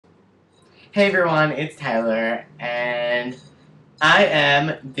Hey everyone, it's Tyler, and I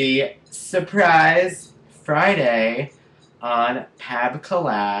am the surprise Friday on Pab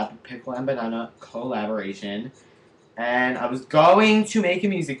Collab, Pickle and Banana collaboration, and I was going to make a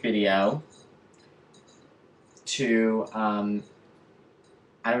music video to, I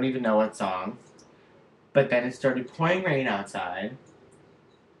don't even know what song, but then it started pouring rain outside,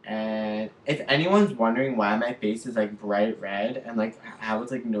 and if anyone's wondering why my face is, like, bright red, and, like, how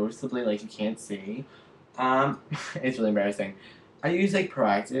it's, like, noticeably, like, you can't see, it's really embarrassing. I use, like,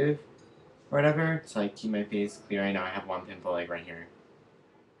 Proactive, or whatever, to, like, keep my face clear. I know I have one pimple, like, right here.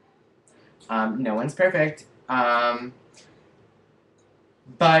 No one's perfect. But,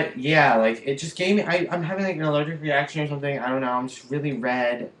 yeah, like, it just gave me, I'm having, like, an allergic reaction or something, I don't know, I'm just really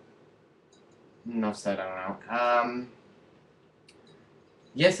red. Enough said, I don't know.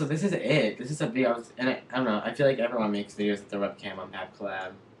 Yeah, so this is it. This is a video, and I don't know, I feel like everyone makes videos with their webcam on Pab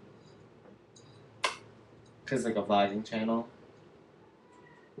Collab. Because, like, a vlogging channel.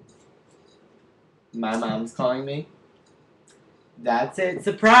 My mom's calling me. That's it.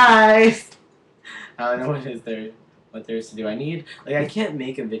 Surprise! I don't know what there is to do. I can't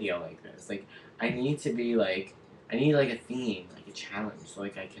make a video like this. Like, I need to be, like, I need, like, a theme, like, a challenge, so,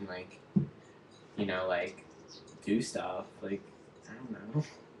 like, I can, like, you know, like, do stuff. Like, I don't know.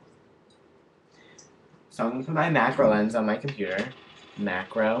 So I'm gonna put my macro lens on my computer.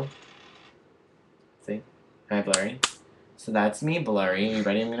 Macro. See? Am I blurry? So that's me blurry. Are you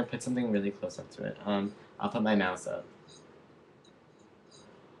ready? I'm gonna put something really close up to it. I'll put my mouse up.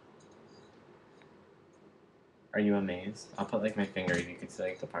 Are you amazed? I'll put, like, my finger. You can see,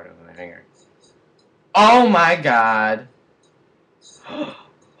 like, the part of my finger. Oh my god! What?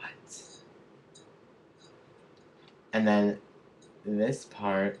 And then this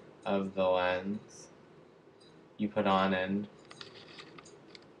part of the lens you put on and...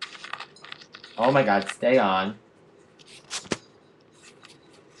 Oh my god, stay on.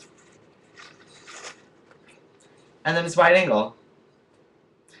 And then it's wide angle.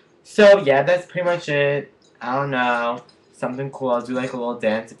 So yeah, that's pretty much it. I don't know. Something cool. I'll do, like, a little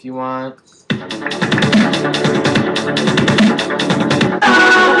dance if you want. I've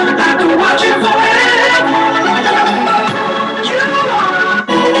been watching forever.